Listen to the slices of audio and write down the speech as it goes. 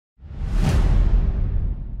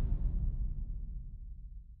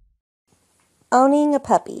Owning a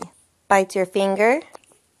puppy. Bites your finger,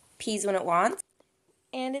 pees when it wants,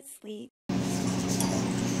 and it sleeps.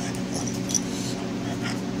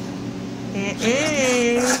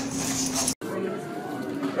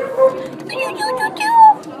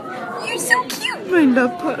 You're so cute! I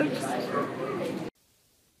love pugs.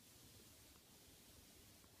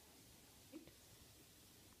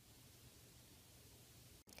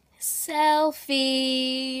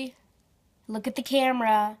 Selfie. Look at the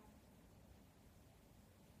camera.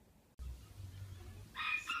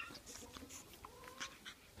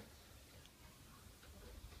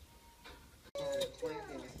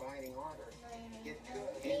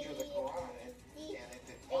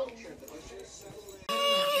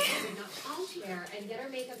 And get her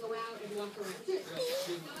makeup, go out and walk around.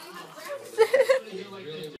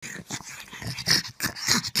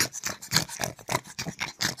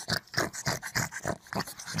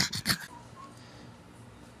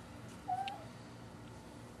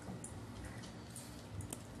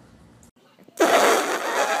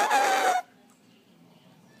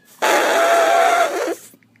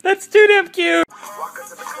 That's too damn cute!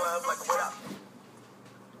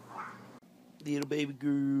 Little baby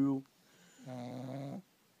girl.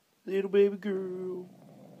 Little baby girl.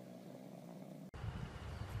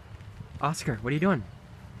 Oscar, what are you doing?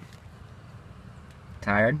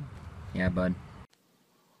 Tired? Yeah, bud.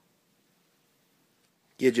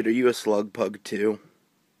 Gidget, are you a slug pug too?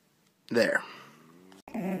 There.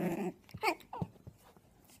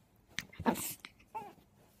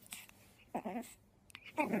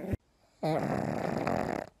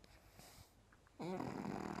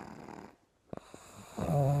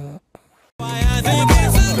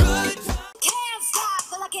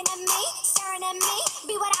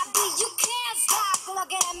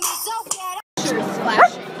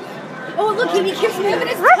 Oh, look, he keeps moving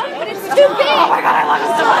his tongue, but it's too big. Oh my god, I love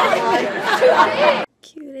his tongue. It's too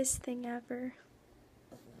big. Cutest thing ever.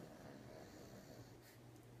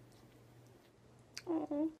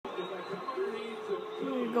 Oh.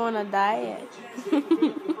 You're going on a diet.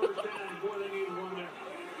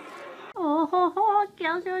 Oh,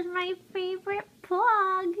 Gelso's my favorite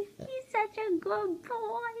pug. He's such a good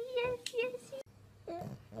boy. Yes, yes, yes.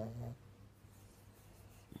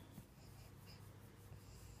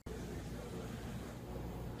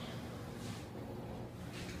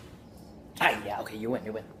 Ah, yeah, okay, you win,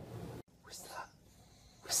 you win. Who's that?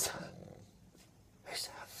 Who's that? Who's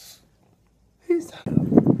that? Who's that?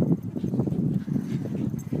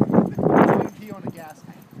 Pee on a gas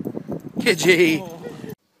tank. Gidget! Oh.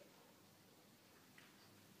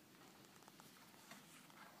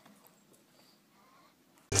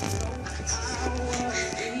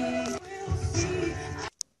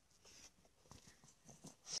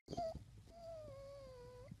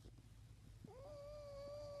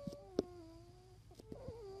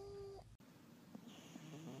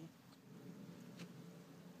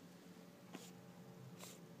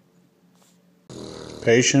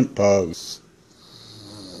 Patient pugs.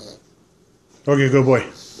 Okay, good boy.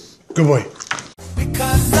 Good boy.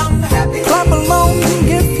 Because I'm happy. Clap along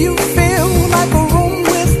if you feel like a room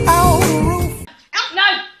without a roof. No!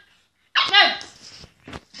 No!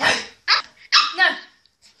 No!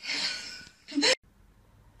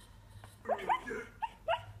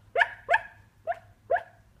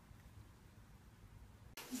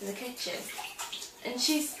 In the kitchen. And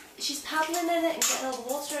she's paddling in it and getting all the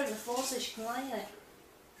water over the floor so she can lie in it.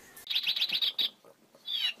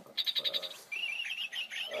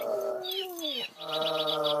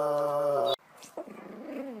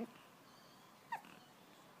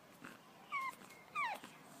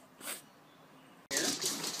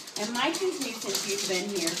 And Mike has me since you've been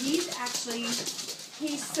here.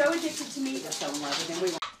 He's so addicted to me. That's so in love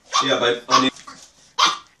with him. Yeah, but I need...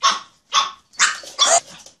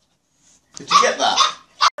 Did you get that?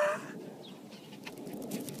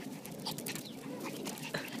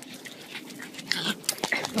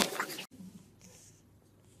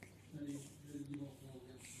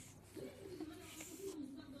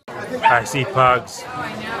 I see pugs. Oh,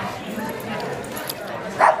 I know.